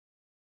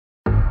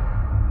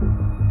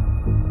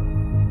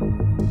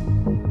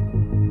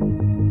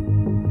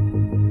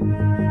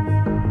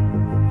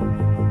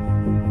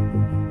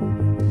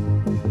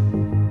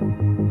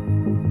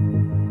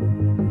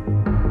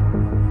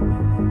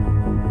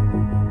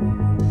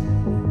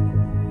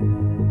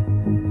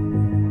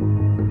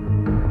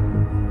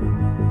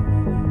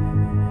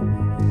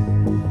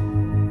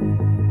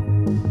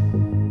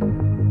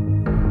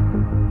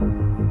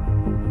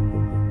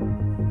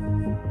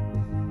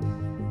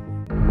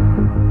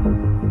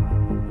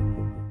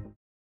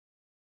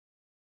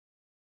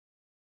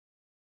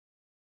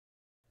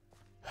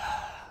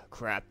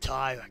crap.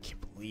 Ty, I can't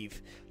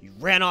believe you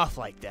ran off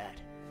like that.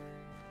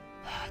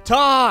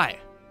 Ty!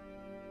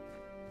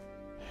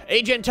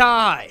 Agent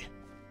Ty!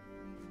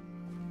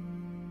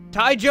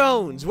 Ty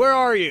Jones, where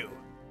are you?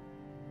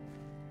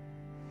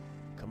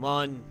 Come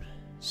on,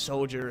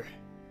 soldier.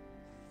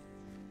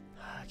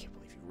 I can't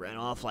believe you ran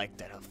off like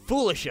that. How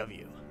foolish of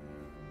you.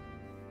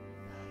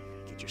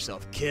 Get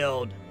yourself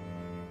killed.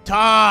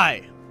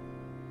 Ty!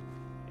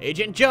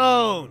 Agent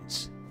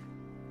Jones!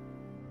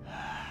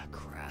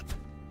 Crap.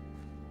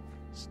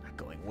 It's not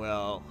going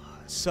well.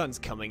 The sun's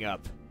coming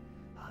up.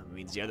 It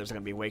means the others are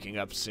going to be waking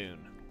up soon.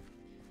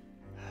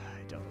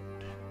 I don't...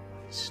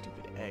 These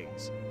stupid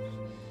eggs.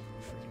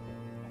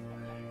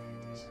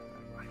 This is not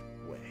the right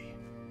way.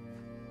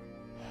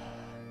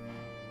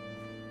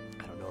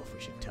 I don't know if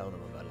we should tell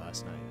them about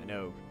last night. I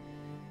know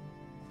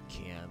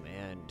Cam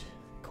and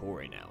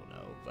Corey now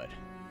know, but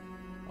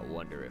I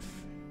wonder if...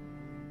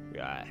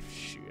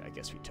 shoot, I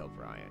guess we tell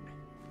Brian.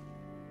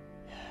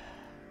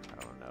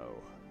 I don't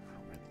know. I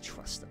don't really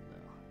trust them, though.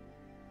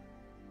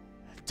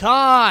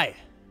 Ty!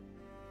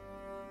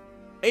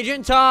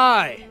 Agent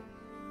Ty!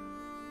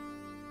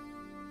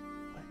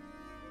 What?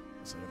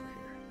 What's that over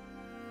here?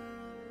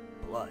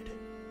 Blood.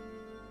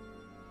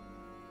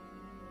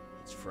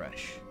 It's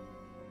fresh.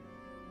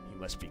 He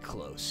must be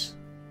close.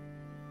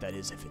 That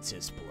is, if it's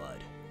his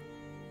blood.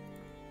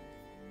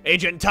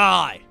 Agent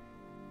Ty!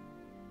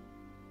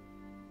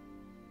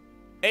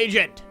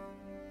 Agent!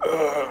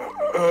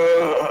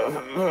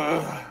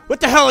 What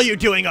the hell are you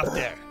doing up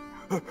there?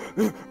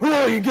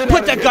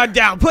 Put the gun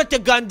down! Put the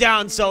gun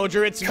down,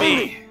 soldier! It's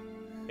me!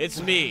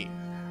 It's me.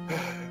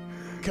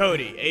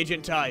 Cody,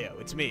 Agent Tihyo,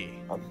 it's me.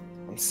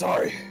 I'm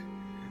sorry.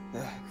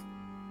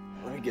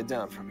 Let me get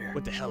down from here.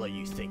 What the hell are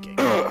you thinking?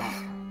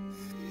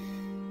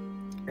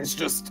 It's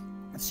just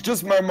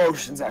my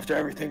emotions after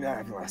everything that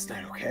happened last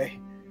night, okay?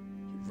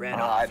 You ran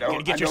off. You're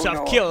gonna get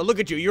yourself killed. Look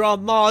at you, you're all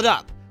mauled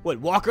up. What,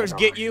 walkers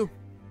get you?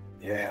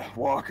 Yeah,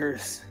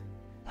 walkers.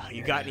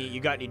 You got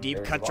any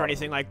deep cuts or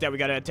anything like that we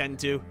gotta attend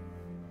to?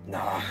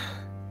 Nah.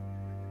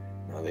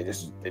 No, they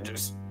just it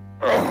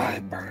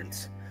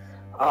burns.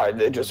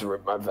 They just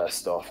ripped my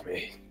vest off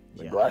me.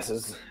 The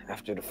glasses,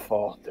 after the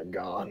fall, they're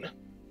gone.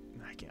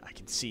 I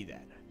can see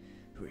that.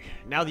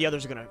 Now the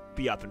others are gonna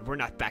be up and we're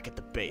not back at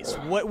the base.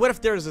 What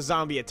if there's a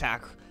zombie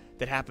attack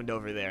that happened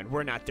over there and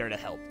we're not there to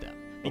help them?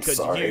 Because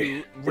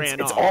you ran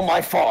off. It's all my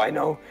fault, I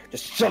know.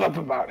 Just shut up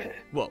about it.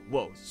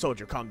 Whoa,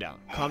 soldier, calm down.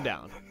 Calm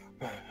down.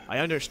 I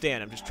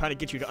understand. I'm just trying to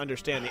get you to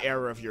understand the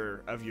error of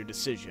your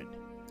decision.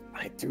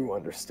 I do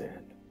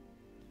understand.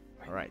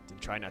 Alright, then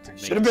try not to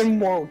make... Should have been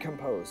more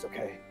composed,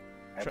 okay?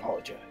 I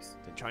apologize.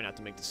 Then try not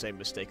to make the same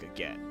mistake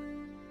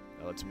again.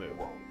 Now let's move.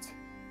 I won't.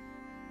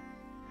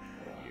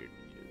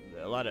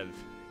 A lot of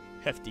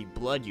hefty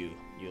blood you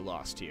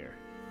lost here.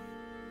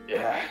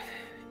 Yeah,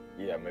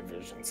 my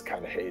vision's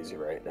kind of hazy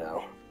right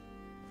now.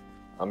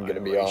 I'm gonna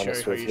be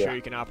honest with you. Are you sure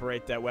you can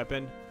operate that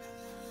weapon?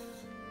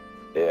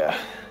 Yeah.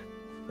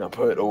 Now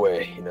put it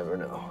away. You never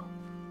know.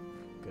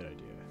 Good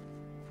idea.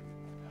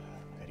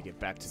 I gotta get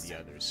back to the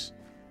others.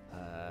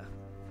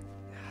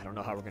 I don't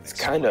know how we're gonna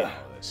explain all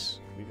this.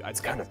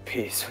 It's kind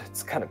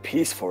of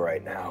peaceful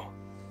right now.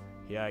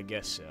 Yeah, I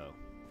guess so.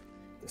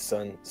 The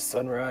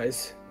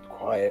sunrise,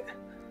 quiet.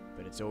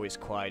 But it's always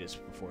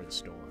quietest before the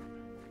storm.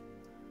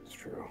 It's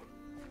true.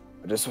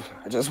 I just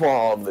want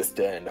all of this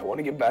to end. I want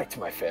to get back to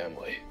my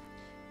family.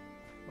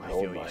 I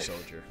feel you,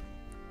 soldier.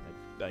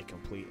 I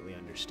completely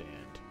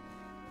understand.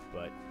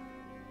 But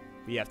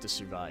we have to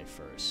survive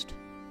first.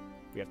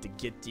 We have to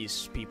get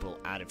these people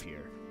out of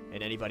here.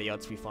 And anybody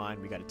else we find,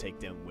 we got to take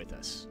them with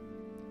us.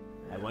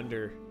 Yeah. I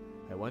wonder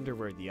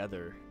where the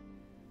other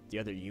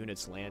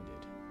units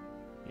landed.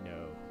 You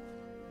know,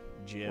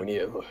 Jim.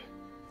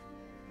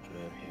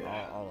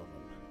 All of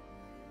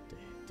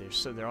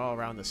them. They're all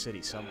around the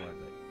city somewhere,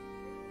 but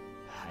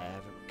I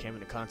haven't came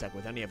into contact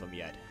with any of them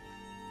yet.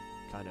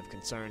 Kind of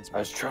concerns me. I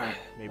was trying.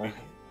 Maybe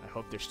I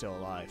hope they're still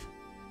alive.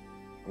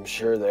 I'm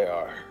sure they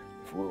are.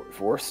 If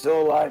we're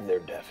still alive, they're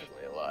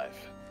definitely alive.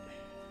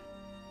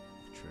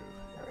 True.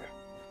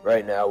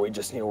 Right now, we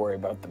just need to worry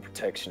about the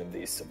protection of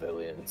these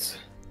civilians.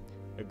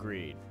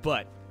 Agreed.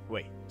 But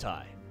wait,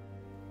 Ty.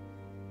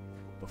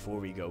 Before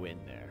we go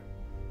in there,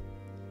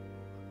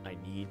 I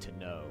need to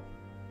know,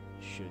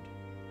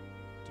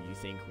 do you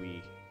think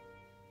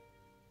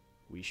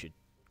we should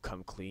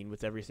come clean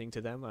with everything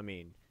to them? I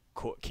mean,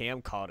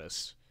 Cam caught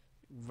us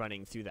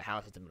running through the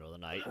house at the middle of the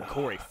night, and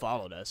Corey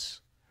followed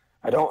us.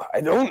 I don't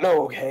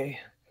know, okay?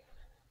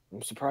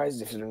 I'm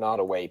surprised if they're not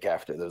awake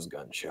after those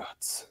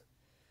gunshots.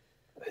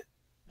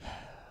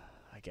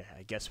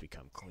 I guess we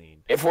come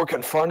clean. If we're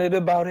confronted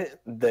about it,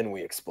 then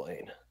we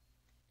explain.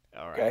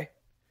 All right. Okay?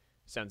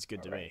 Sounds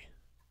good to me.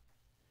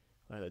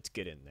 All right, let's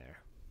get in there.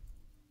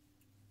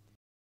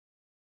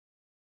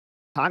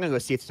 I'm gonna go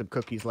see if some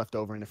cookies left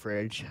over in the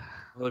fridge.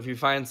 Well, if you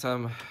find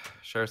some,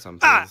 share some,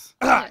 please.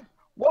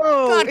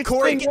 Whoa! God,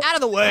 Corey, get out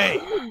of the way!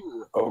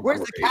 Oh, Where's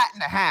great. the cat in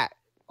the hat?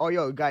 Oh,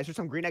 yo, guys, there's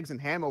some green eggs and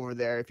ham over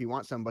there if you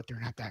want some, but they're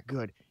not that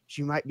good.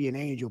 She might be an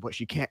angel, but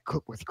she can't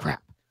cook with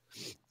crap.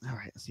 All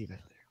right, I'll see you guys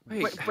later.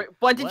 Wait,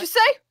 what did you say?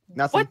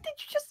 Nothing. What did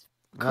you just?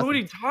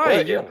 Cody, What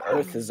Ty, on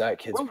earth is that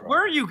kid's problem?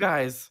 where are you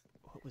guys?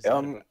 What was that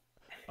about?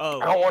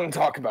 I don't want to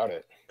talk about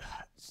it.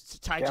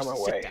 Ty, Get out just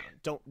my sit way. down.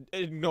 Don't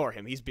ignore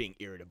him. He's being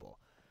irritable.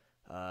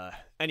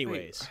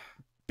 Anyways,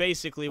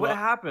 basically, What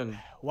happened?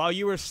 while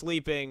you were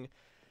sleeping,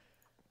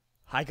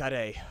 I got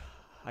a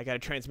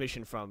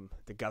transmission from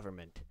the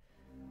government.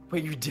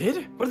 Wait, you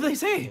did? What did they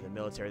say? The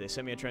military. They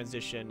sent me a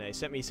transition. They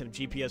sent me some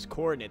GPS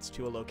coordinates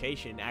to a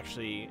location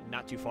actually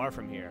not too far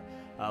from here,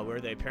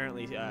 where they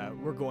apparently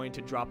were going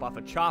to drop off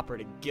a chopper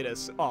to get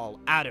us all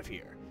out of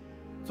here.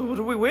 So what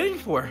are we waiting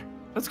for?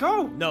 Let's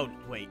go. No,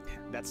 wait.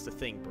 That's the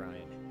thing,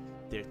 Brian.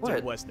 There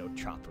was no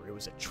chopper. It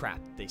was a trap.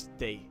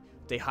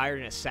 They hired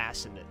an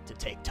assassin to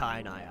take Ty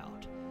and I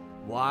out.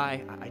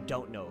 Why? I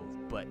don't know,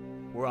 but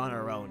we're on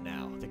our own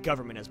now. The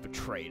government has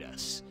betrayed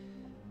us.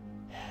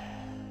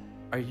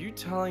 Are you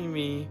telling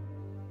me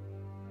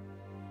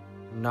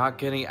not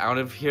getting out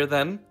of here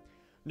then?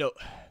 No,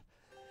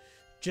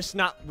 just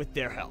not with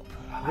their help.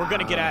 We're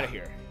gonna get out of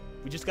here.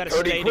 We just gotta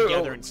stay quit-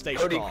 together and stay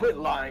Cody, strong. quit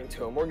lying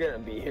to him. We're gonna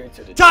be here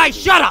to the Ty,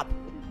 shut up!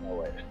 No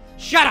way.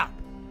 Shut up!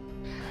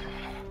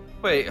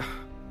 Wait,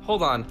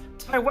 hold on.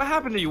 Ty, what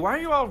happened to you? Why are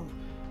you all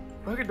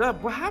rugged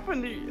up? What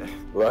happened to you?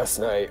 Last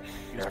night,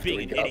 Just after being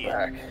we an got idiot.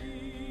 back,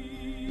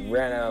 we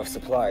ran out of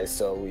supplies,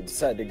 so we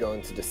decided to go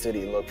into the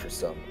city and look for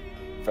some.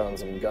 Found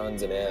some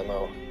guns and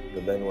ammo,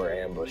 but then we're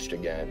ambushed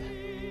again.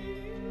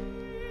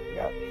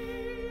 Got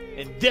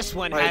And this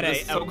one Right, had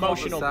this an so-called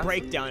emotional assassin?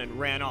 breakdown and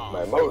ran off.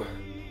 my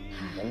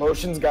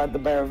emotions got the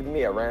better of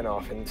me. I ran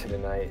off into the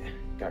night,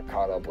 got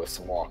caught up with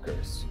some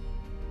walkers.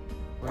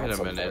 Wait Not a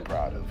something I'm minute.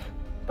 proud of.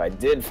 But I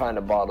did find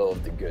a bottle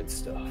of the good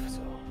stuff,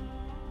 so.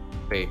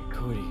 Wait,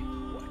 Cody,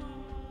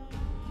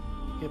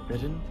 What? get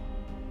bitten?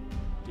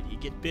 Did he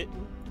get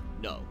bitten?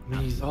 No. I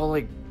mean, he's all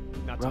like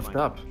Not to roughed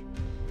my up. knowledge.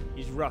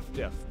 He's roughed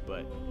up,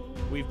 but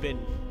we've been.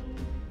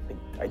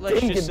 I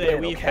Let's didn't just get say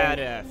bitten, we've okay? had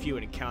a few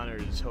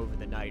encounters over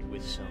the night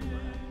with some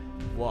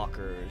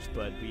walkers,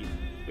 but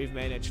we've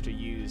managed to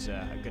use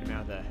a good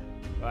amount of the.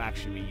 Well,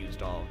 actually, we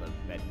used all of the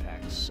med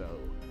packs, so.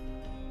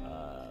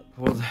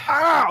 Well,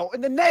 Ow!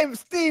 In the name of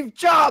Steve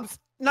Jobs,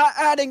 not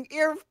adding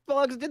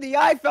earplugs to the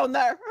iPhone,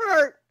 that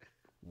hurt.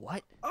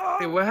 What?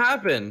 hey, what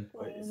happened?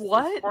 What? What's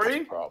the Corey?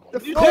 problem?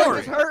 The You floor doing?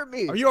 just hurt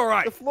me. Are you all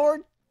right?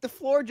 The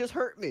floor just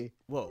hurt me.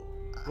 Whoa,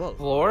 whoa,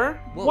 Floor?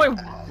 whoa! Wait, wait,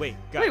 wait,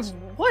 guys,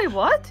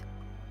 what?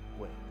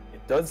 wait.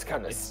 It does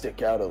kind of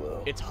stick out a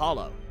little. It's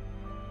hollow.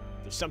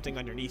 There's something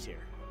underneath here.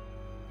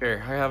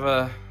 Here, I have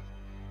a.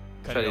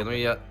 Cut Teddy, it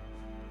let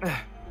open. me.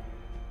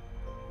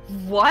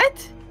 What?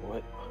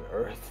 What on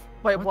earth?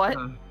 Wait, what?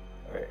 the-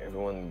 Alright,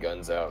 everyone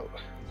guns out.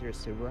 Is there a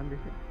silver under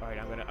here? All right,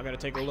 I'm gonna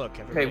take a look.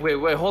 Hey, Everybody.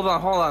 wait, hold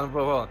on,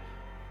 bro, hold on.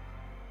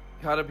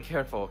 Gotta be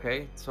careful,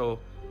 okay? So,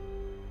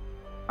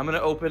 I'm gonna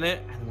open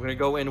it, and we're gonna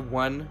go in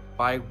one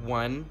by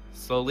one,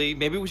 slowly.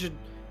 Maybe we should.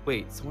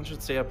 Wait, someone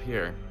should stay up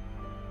here.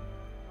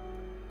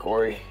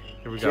 Corey,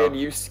 Here we go.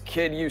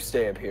 kid, you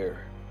stay up here.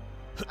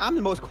 I'm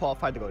the most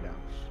qualified to go down.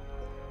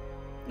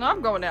 No,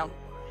 I'm going down.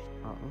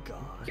 God.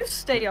 You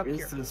stay up Where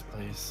here. is this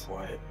place?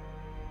 What?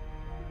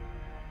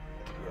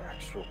 The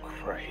actual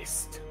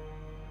Christ.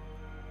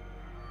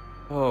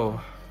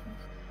 Oh,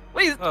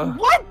 Wait, Uh.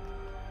 what?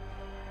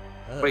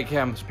 wait,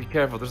 Cam, just be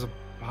careful. There's a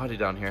body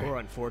down here. Poor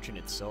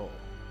unfortunate soul.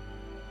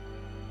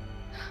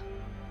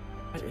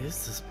 What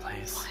is this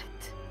place?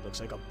 What?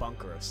 Looks like a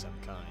bunker of some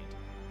kind.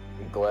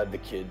 I'm glad the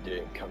kid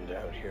didn't come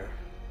down here.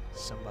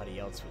 Somebody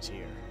else was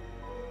here.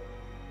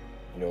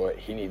 You know what?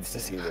 He needs to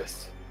see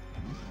this.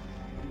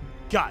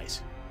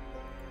 Guys!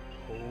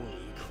 Holy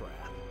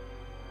crap.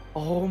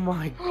 Oh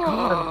my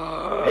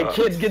god. Hey,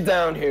 kids, get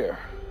down here.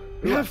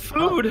 We have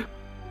food!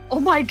 Oh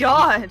my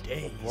god.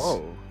 Days.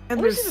 Whoa. And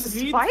What there's is this,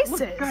 seeds. spices?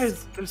 Look,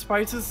 guys, there's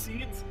spices,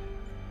 seeds.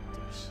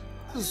 There's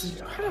This is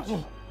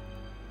incredible.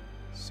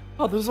 so-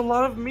 Oh, there's a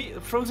lot of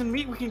meat, frozen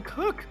meat we can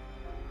cook.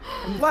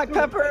 Black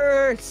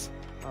peppers.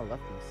 Oh,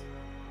 left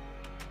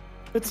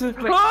It's a.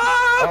 Wait.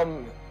 Ah!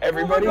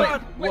 Everybody, Oh my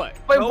God. What?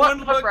 Wait, No what, one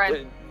what, look-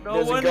 Brian? No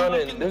there's a one gun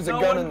looking- in. There's a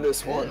no gun one- in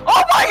this one.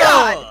 Oh my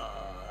god!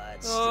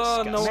 That's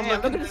Oh, no disgusting. one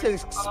Man, look at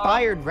this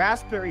expired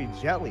raspberry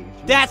jelly.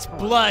 Jesus That's Christ.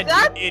 blood,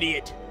 That- you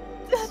idiot.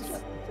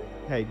 That's-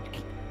 Hey,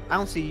 I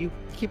don't see you.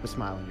 Keep a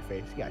smile on your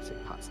face. You gotta stay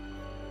positive.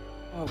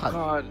 Oh Puzzle.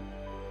 god.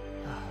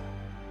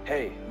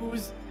 Hey,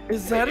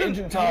 Is that Hey, in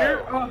Agent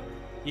here? Tihyo.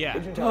 Yeah.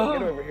 Agent Tyler,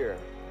 get over here.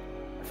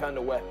 I found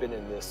a weapon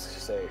in this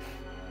safe.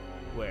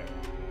 Where?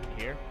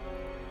 Here?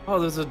 Oh,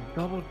 there's a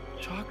double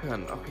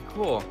shotgun. Okay,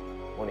 cool.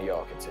 One of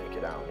y'all can take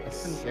it. I don't need A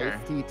it. Here.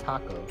 safety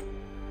taco.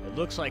 It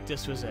looks like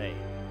this was a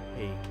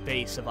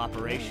base of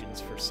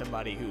operations for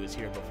somebody who was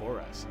here before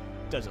us.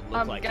 Doesn't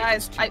look like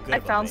guys, it was too good I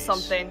of a found base.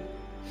 something.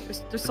 There's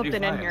What'd you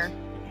something in find? here.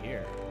 In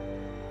here.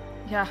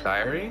 Yeah.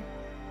 Diary?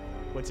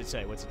 What's it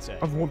say? What's it say?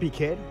 Of Wimpy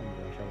Kid. Oh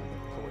my gosh, I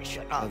like Corey,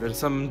 shut Oh, up. there's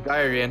some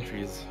diary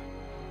entries.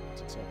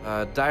 What's it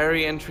say?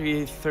 Diary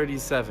entry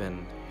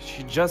 37.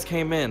 She just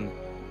came in.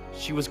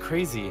 She was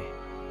crazy.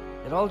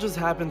 It all just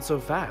happened so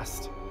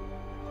fast.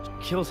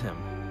 Killed him.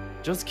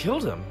 Just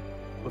killed him.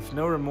 With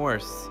no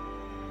remorse.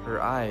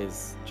 her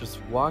eyes,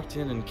 just walked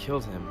in and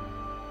killed him.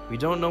 We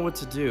don't know what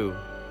to do.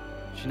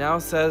 She now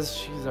says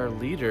she's our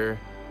leader.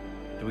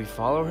 Do we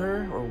follow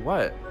her or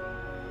what?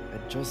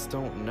 I just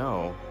don't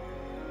know.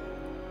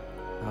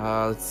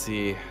 Let's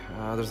see.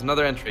 There's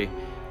another entry.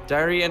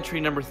 Diary entry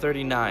number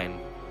 39.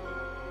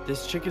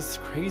 This chick is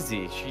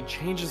crazy. She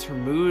changes her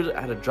mood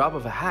at a drop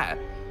of a hat.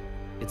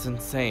 It's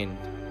insane.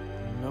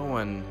 No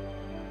one...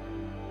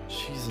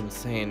 She's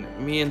insane.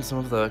 Me and some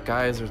of the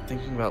guys are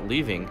thinking about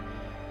leaving.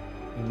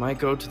 We might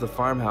go to the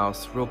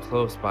farmhouse real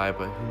close by,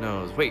 but who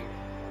knows? Wait,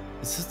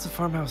 is this the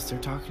farmhouse they're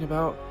talking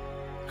about?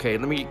 Okay,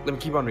 let me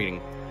keep on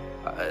reading.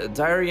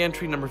 Diary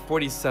entry number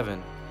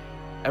 47.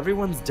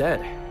 Everyone's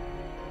dead.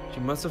 She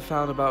must have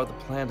found about the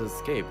plan to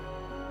escape.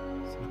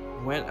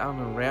 So went out on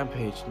a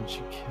rampage and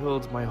she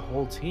killed my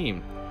whole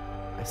team.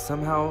 I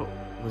somehow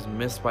was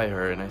missed by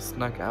her and I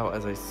snuck out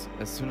as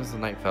soon as the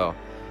night fell.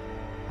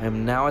 I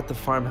am now at the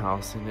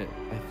farmhouse and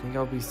I think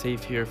I'll be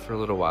safe here for a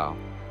little while.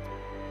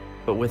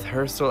 But with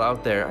her still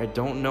out there, I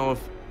don't know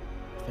if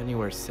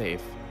anywhere's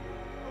safe.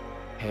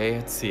 Okay,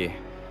 let's see.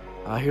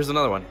 Here's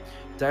another one.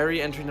 Diary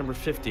entry number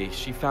 50.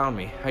 She found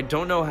me. I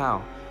don't know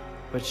how,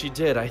 but she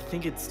did. I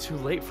think it's too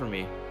late for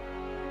me.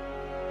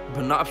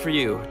 But not for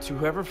you. To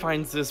whoever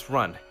finds this,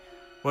 run.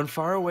 Run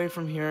far away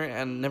from here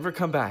and never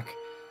come back.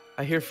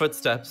 I hear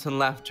footsteps and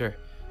laughter.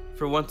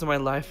 For once in my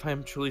life, I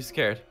am truly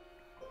scared.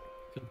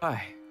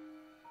 Goodbye.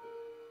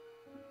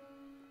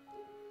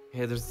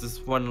 Okay, there's this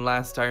one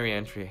last diary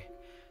entry.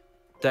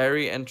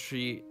 Diary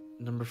entry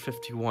number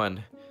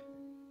 51.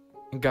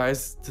 And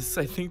guys,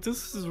 I think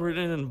this is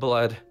written in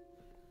blood.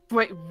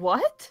 Wait,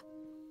 what?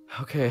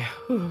 Okay.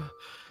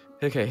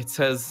 Okay, it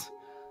says,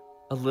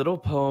 a little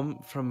poem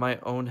from my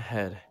own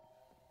head.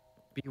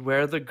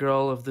 Beware the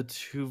girl of the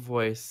two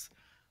voice,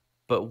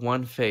 but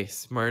one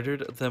face,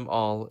 murdered them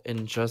all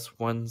in just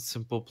one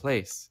simple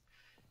place.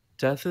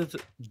 Death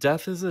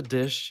is a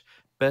dish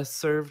best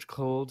served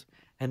cold,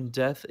 and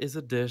death is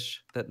a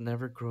dish that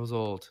never grows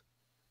old.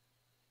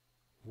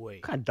 Wait,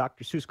 What kind of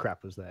Dr. Seuss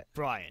crap was that?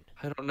 Brian.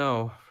 I don't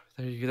know.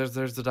 There you go.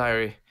 There's the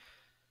diary.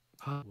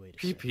 Wait a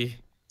Pee-pee.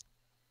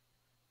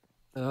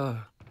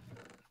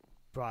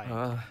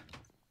 Brian,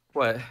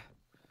 What?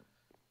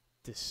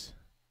 this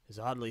is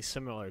oddly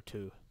similar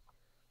to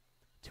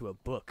a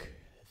book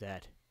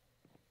that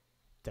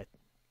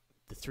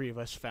the three of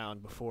us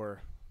found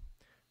before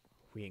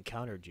we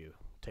encountered you.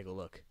 Take a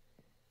look.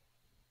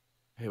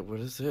 Hey,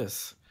 what is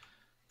this?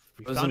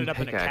 We It was found in it up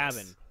in a pickaxe.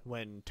 cabin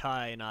when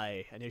Ty and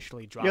I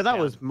initially dropped Yeah, that down.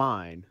 was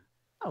mine.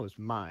 That was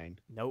mine.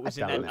 No, it was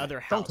I in found that that.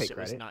 other Don't house. take It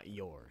was credit. not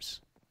yours.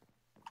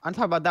 I'm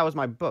talking about that was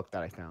my book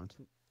that I found.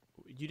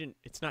 You didn't.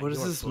 It's not. What does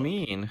your this book.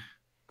 mean?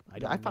 I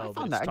don't I know. found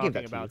but that. it's I gave talking that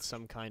to you. about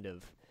some kind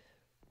of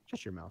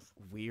Shut your mouth.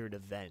 weird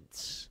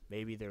events.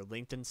 Maybe they're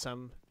linked in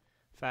some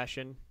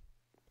fashion.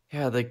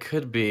 Yeah, they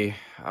could be.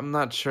 I'm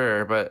not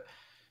sure, but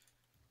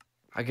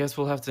I guess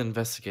we'll have to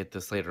investigate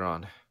this later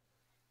on.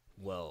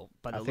 Well,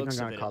 by I the think I'm looks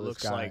of gonna it, it call this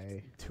looks like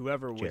guy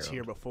whoever was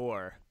here Gerald.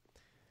 before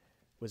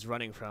was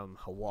running from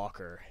a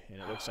walker,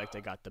 and it looks like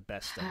they got the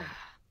best of him.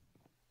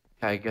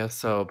 I guess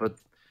so, but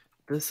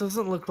this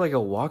doesn't look like a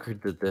walker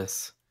did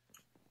this.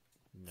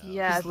 No.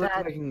 Yeah, This looks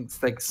that. like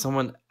it's like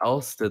someone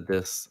else did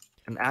this.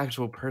 An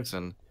actual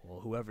person. Well,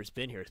 whoever's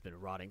been here has been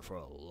rotting for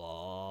a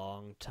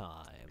long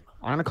time.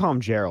 I'm gonna call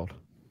him Gerald.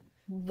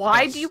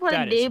 Why do you want to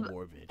That is name?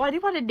 morbid. Why do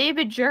you want to name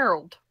it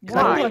Gerald? 'Cause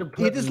I don't Why? wanna He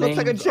put just looks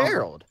like a names on-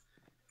 Gerald.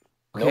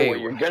 No, Okay, what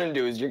you're gonna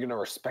do is you're gonna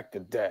respect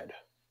the dead.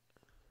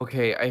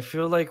 okay, I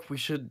feel like we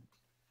should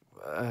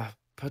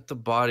put the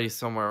body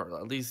somewhere,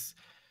 at least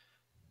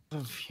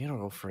a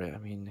funeral for it. I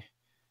mean,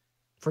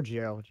 For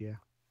Gerald, yeah.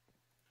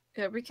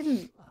 Yeah, we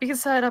can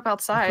set it up I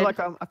outside. feel like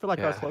I was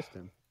Yeah. close to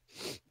him.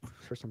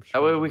 For some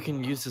that way strange we reason.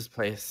 can use this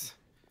place.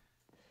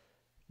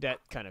 That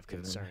kind of Good.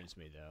 concerns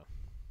me, though.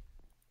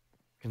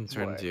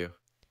 Concerns What? you.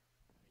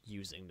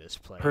 Using this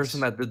place. Person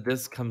that did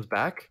this comes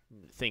back?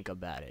 Think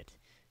about it.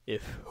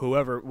 If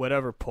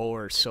whatever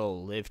poor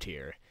soul lived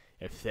here,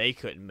 if they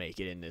couldn't make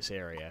it in this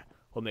area,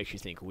 what makes you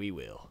think we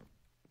will?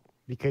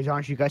 Because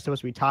aren't you guys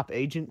supposed to be top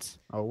agents?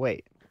 Oh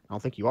wait, I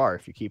don't think you are.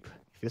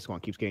 If this one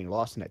keeps getting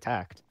lost and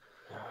attacked.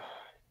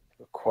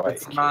 Quite.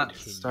 Let's not Can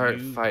start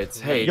you fights.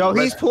 please- Hey, Yo,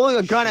 he's let's- pulling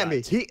a gun at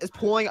me. Shut He is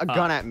pulling a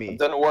gun at me. I've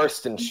done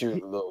worse than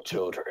shoot little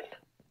children.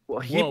 well,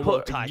 he Whoa,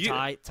 put Ty,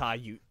 you, Ty,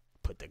 you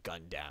put the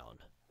gun down.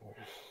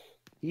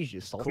 He's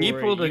just salty. Corey, he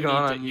pulled a you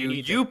gun need to- on you you.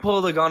 need to- You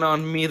pulled a gun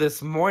on me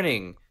this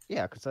morning.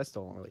 Yeah, because I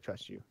still don't really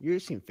trust you. You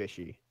seem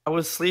fishy. I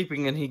was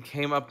sleeping and he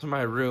came up to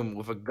my room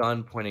with a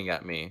gun pointing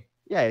at me.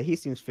 Yeah, he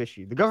seems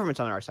fishy. The government's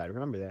on our side.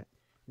 Remember that.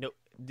 No,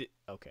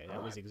 okay,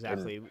 that was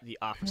exactly the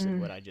opposite of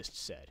what I just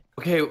said.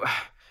 Okay,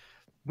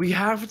 we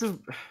have to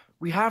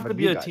But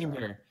be you a guys team are.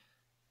 here.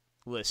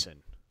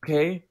 Listen,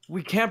 Okay,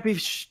 we can't be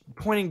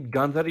pointing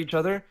guns at each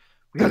other.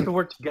 We have to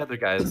work together,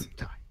 guys.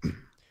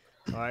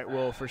 all right.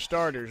 Well, for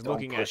starters, Don't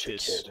looking at push it,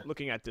 this, kid.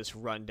 looking at this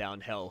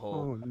rundown hellhole,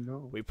 Oh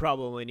no. we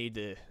probably need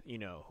to,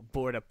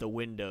 board up the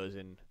windows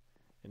and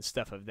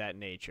stuff of that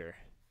nature.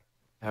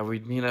 We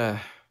need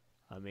a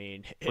I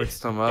mean, Fix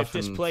them up if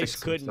this and place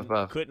fix some stuff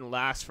up. couldn't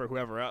last for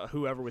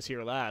whoever was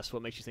here last,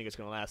 what makes you think it's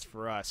gonna last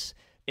for us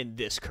in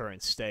this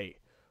current state?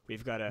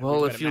 We've got to.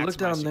 Well, if you look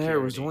down there,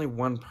 it was only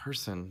one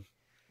person.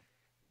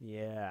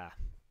 Yeah.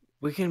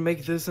 We can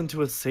make this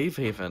into a safe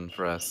haven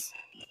for us.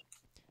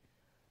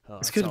 Oh,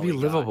 It's that's going to all be we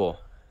got. livable.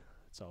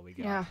 That's all we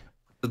got. Yeah.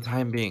 For the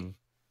time being.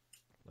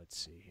 Let's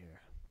see here.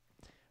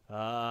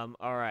 All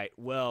right.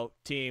 Well,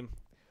 team,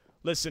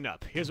 listen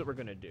up. Here's what we're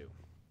gonna do.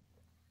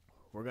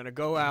 We're gonna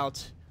go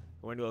out.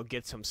 We're gonna go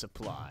get some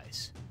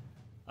supplies.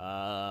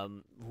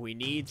 We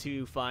need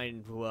to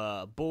find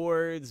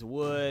boards,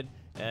 wood,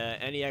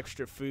 any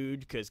extra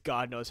food, because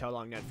God knows how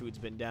long that food's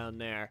been down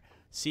there.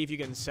 See if you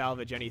can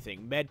salvage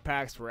anything. Med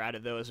packs, we're out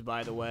of those,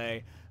 by the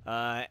way.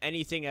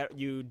 Anything that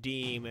you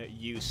deem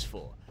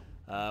useful.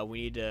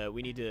 We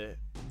need to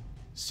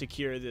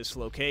secure this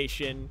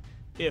location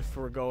if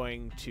we're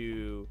going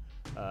to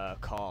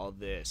call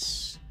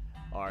this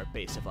our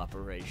base of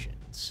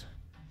operations.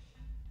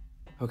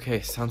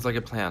 Okay, sounds like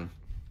a plan.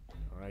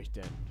 All right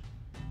then.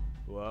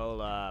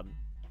 Well,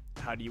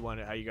 how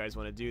you guys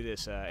want to do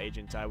this,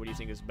 Agent Ty? What do you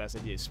think is the best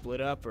idea?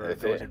 Split up or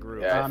go as a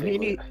group? Yeah,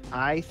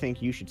 I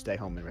think you should stay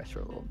home and rest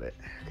for a little bit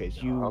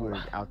because you were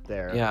out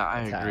there. Yeah,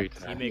 I attacked.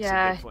 agree. He makes a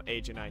Yeah. good point.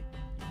 Agent,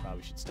 you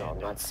probably should stay. No, I'm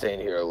there. not staying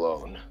here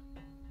alone.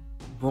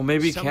 Well,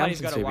 maybe Cam Somebody's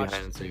can gotta stay watch-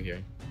 behind and stay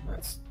here.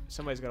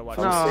 Somebody's got to watch.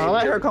 I'm No, staying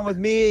let here. her come with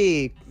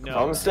me. No,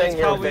 I'm staying it's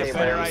here probably with a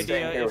Cam. better I'm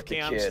staying idea here if with the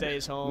Cam kid.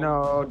 stays home.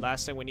 No.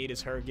 Last thing we need is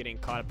her getting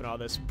caught up in all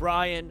this.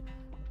 Brian,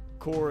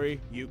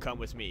 Corey, you come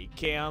with me.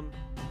 Cam,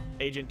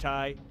 Agent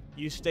Ty,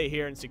 you stay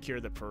here and secure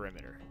the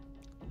perimeter.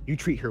 You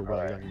treat her well,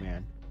 Alright. young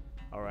man.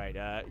 All right,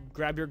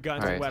 grab your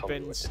guns and Alright.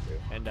 weapons,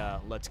 and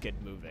let's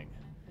get moving.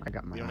 I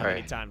got my. We don't eye. have any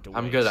Alright. time to waste.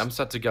 I'm good. I'm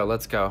set to go.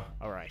 Let's go.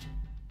 All right.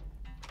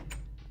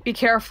 Be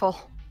careful.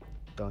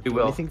 Don't We do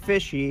will. anything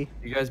fishy.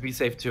 You guys be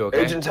safe too,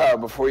 okay? Agent Todd,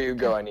 before you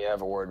go, I need to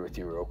have a word with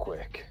you real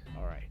quick.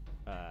 All right.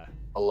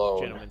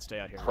 Alone. Gentlemen, stay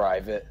out here.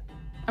 Private.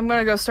 I'm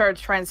gonna go start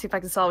trying to see if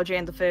I can salvage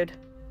Anne the food.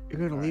 You're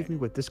gonna Alright. leave me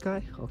with this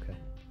guy? Okay.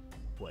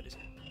 What is it?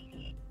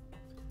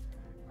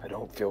 I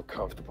don't feel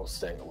comfortable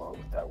staying alone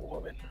with that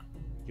woman.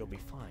 You'll be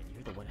fine.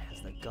 You're the one that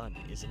has the gun,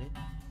 isn't it?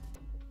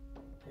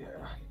 Yeah.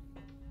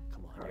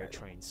 Come on, you're a Alright.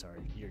 trained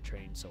sergeant. You're a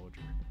trained soldier.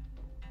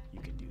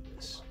 You can do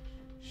this.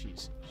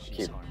 She's I'm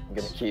gonna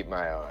harmless. keep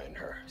my eye on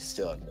her.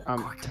 Still in there.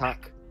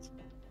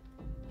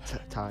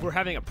 Ty. We're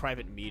having a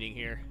private meeting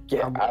here.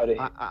 Get out of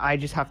here. I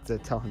just have to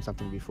tell him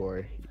something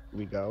before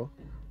we go.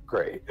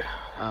 Great.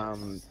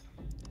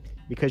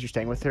 Because you're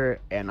staying with her,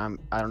 and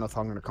I don't know if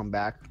I'm gonna come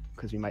back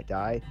because we might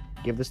die.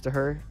 Give this to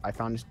her. I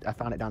found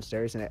it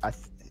downstairs, and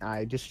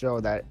I just show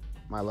that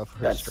my love for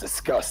her. That's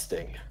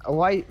disgusting.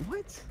 Why?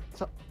 What?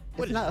 So,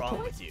 What it's is not a wrong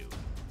toy? with you?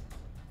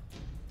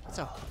 Is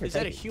that a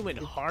thank you. human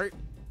heart?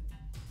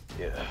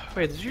 Yeah.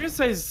 Wait, did you just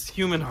say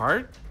human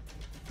heart?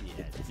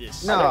 Yeah,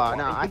 this. No,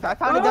 I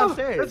found it Oh,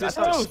 downstairs. This that's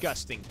gross.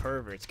 disgusting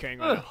pervert's carrying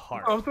around a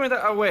heart. Oh, I'm throwing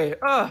that away.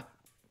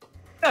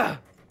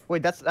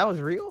 Wait, that was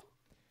real?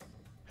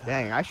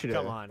 Dang, I should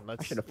have. Come on,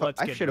 let's should have.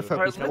 let's I get should have moving.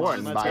 focused Alright,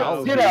 more let's on go.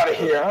 biology. Get out of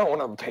here. I don't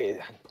want to pay.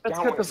 Let's I get don't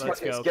the wanna- Let's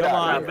go. Get Come out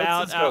on, of here. about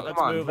Let's out. go. Let's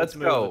Come on, move. let's Let's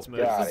move. go. Let's move.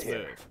 Get out Let's of here.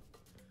 move.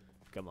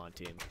 Come on,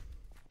 team.